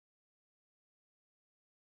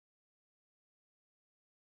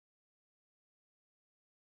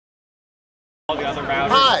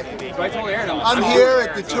Hi, I'm here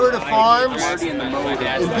at the Tour de Farms in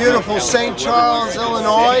beautiful St. Charles,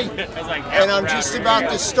 Illinois, and I'm just about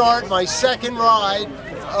to start my second ride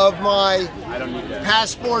of my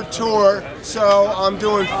passport tour. So I'm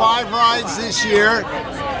doing 5 rides this year.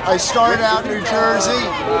 I started out in New Jersey,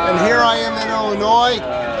 and here I am in Illinois,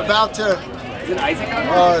 about to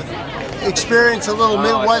experience a little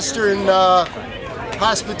Midwestern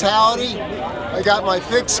hospitality. I got my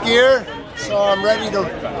fixed gear, so I'm ready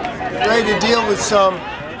to deal with some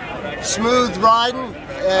smooth riding,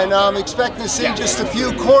 and I'm expecting to see just a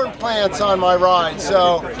few corn plants on my ride.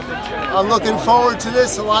 So I'm looking forward to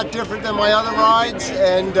this, a lot different than my other rides,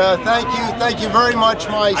 and thank you very much,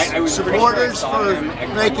 my supporters, for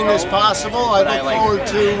making this possible. I look forward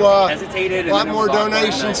to a lot more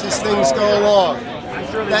donations as things go along.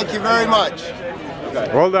 Thank you very much.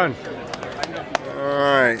 Well done. All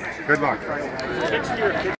right, good luck.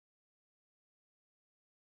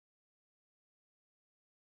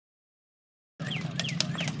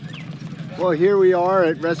 Well, here we are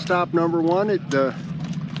at rest stop number 1 at the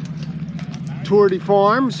Tour de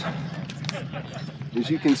Farms. As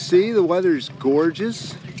you can see, the weather's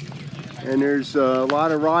gorgeous, and there's a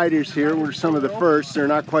lot of riders here. We're some of the first. They're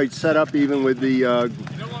not quite set up even with the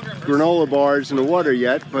granola bars in the water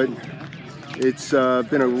yet, but it's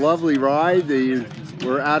been a lovely ride.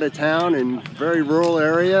 We're out of town in very rural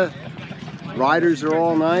area. Riders are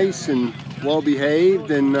all nice and well behaved,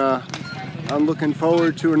 and I'm looking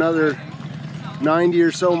forward to another 90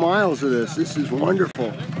 or so miles of this. This is wonderful.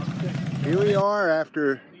 Here we are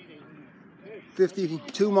after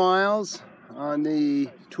 52 miles on the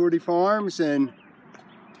Tour de Farms, and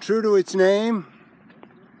true to its name,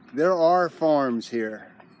 there are farms here.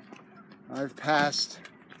 I've passed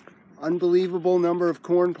unbelievable number of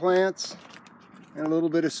corn plants and a little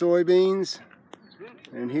bit of soybeans,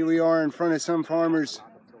 and here we are in front of some farmer's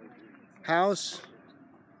house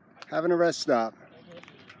having a rest stop.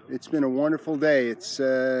 It's been a wonderful day. It's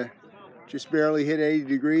just barely hit 80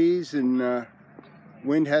 degrees, and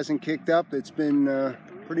wind hasn't kicked up. It's been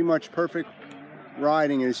pretty much perfect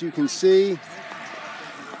riding. As you can see,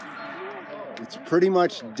 it's pretty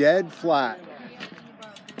much dead flat.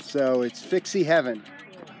 So it's fixie heaven.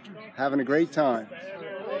 Having a great time.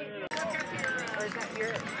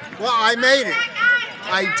 Well, I made it.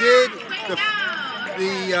 I did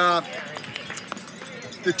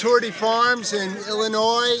the Tour de Farms in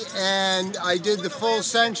Illinois, and I did the full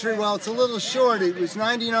century. Well, it's a little short. It was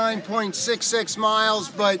 99.66 miles,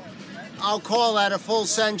 but I'll call that a full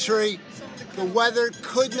century. The weather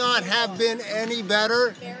could not have been any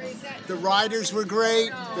better. The riders were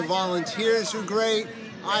great. The volunteers were great.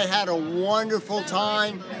 I had a wonderful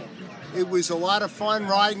time. It was a lot of fun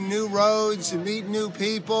riding new roads and meeting new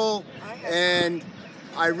people, and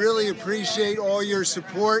I really appreciate all your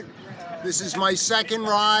support. This is my second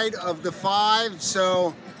ride of the 5,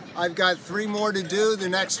 so I've got 3 more to do. The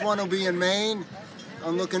next one will be in Maine.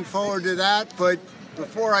 I'm looking forward to that, but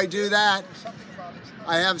before I do that,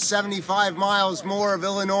 I have 75 miles more of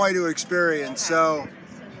Illinois to experience, so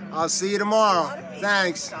I'll see you tomorrow.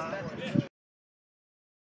 Thanks.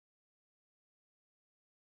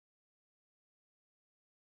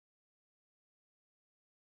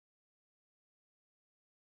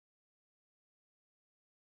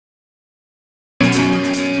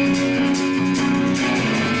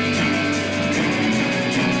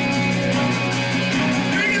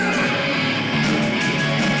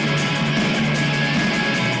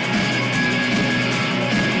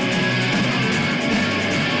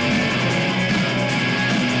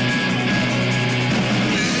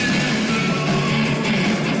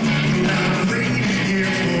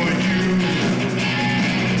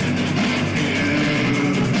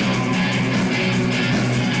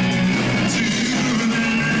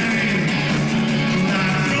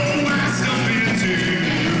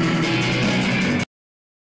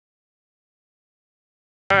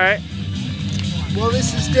 All right. Well,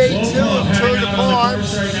 this is day 2 of Tour de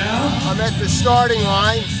Farms. I'm at the starting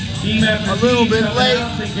line. A little bit late.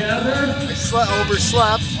 I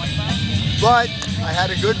overslept, but I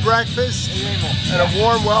had a good breakfast and a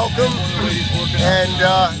warm welcome. And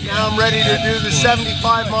now I'm ready to do the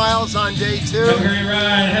 75 miles on day 2.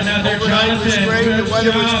 Overnight was great. The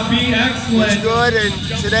weather was good, and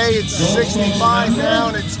today it's 65 now,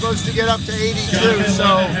 and it's supposed to get up to 82.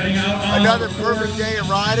 So another perfect day of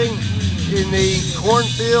riding in the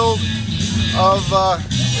cornfield of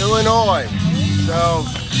Illinois. So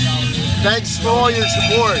thanks for all your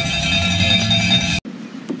support.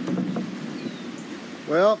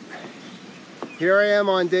 Well, here I am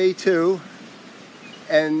on day 2,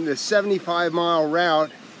 and the 75-mile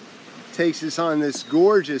route takes us on this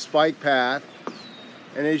gorgeous bike path.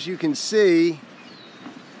 And as you can see,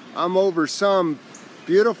 I'm over some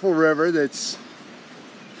beautiful river that's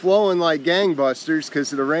flowing like gangbusters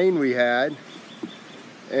because of the rain we had.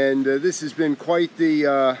 And this has been quite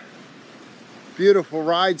the beautiful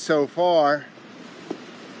ride so far.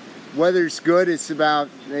 Weather's good. It's about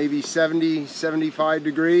maybe 70, 75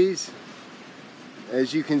 degrees.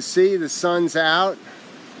 As you can see, the sun's out.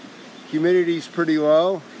 Humidity's pretty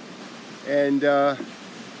low. And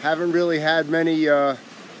haven't really had many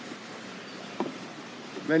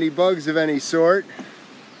bugs of any sort.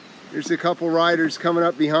 There's a couple riders coming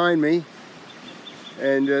up behind me,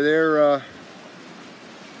 and they're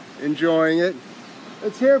enjoying it.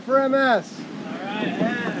 Let's hear it for MS. All right,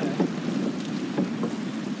 yeah.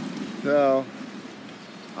 So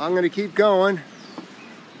I'm going to keep going,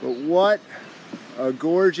 but what a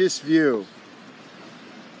gorgeous view.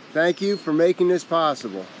 Thank you for making this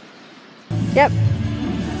possible. Yep.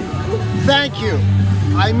 Thank you.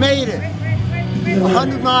 I made it.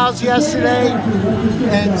 100 miles yesterday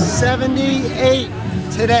and 78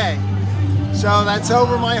 today. So that's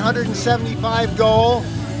over my 175 goal.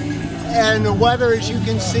 And the weather, as you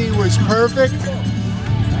can see, was perfect.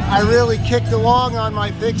 I really kicked along on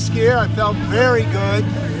my fixed gear. I felt very good.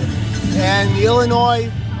 And the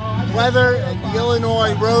Illinois weather and the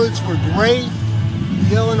Illinois roads were great.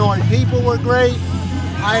 The Illinois people were great.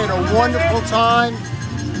 I had a wonderful time.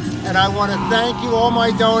 And I want to thank you, all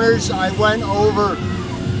my donors. I went over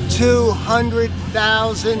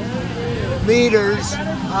 200,000 meters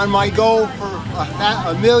on my goal for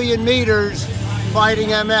a million meters fighting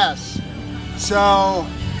MS. So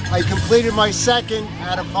I completed my second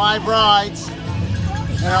out of 5 rides,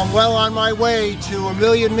 and I'm well on my way to a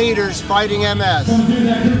million meters fighting MS.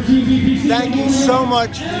 Thank you so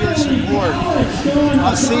much for your support.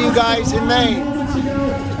 I'll see you guys in May.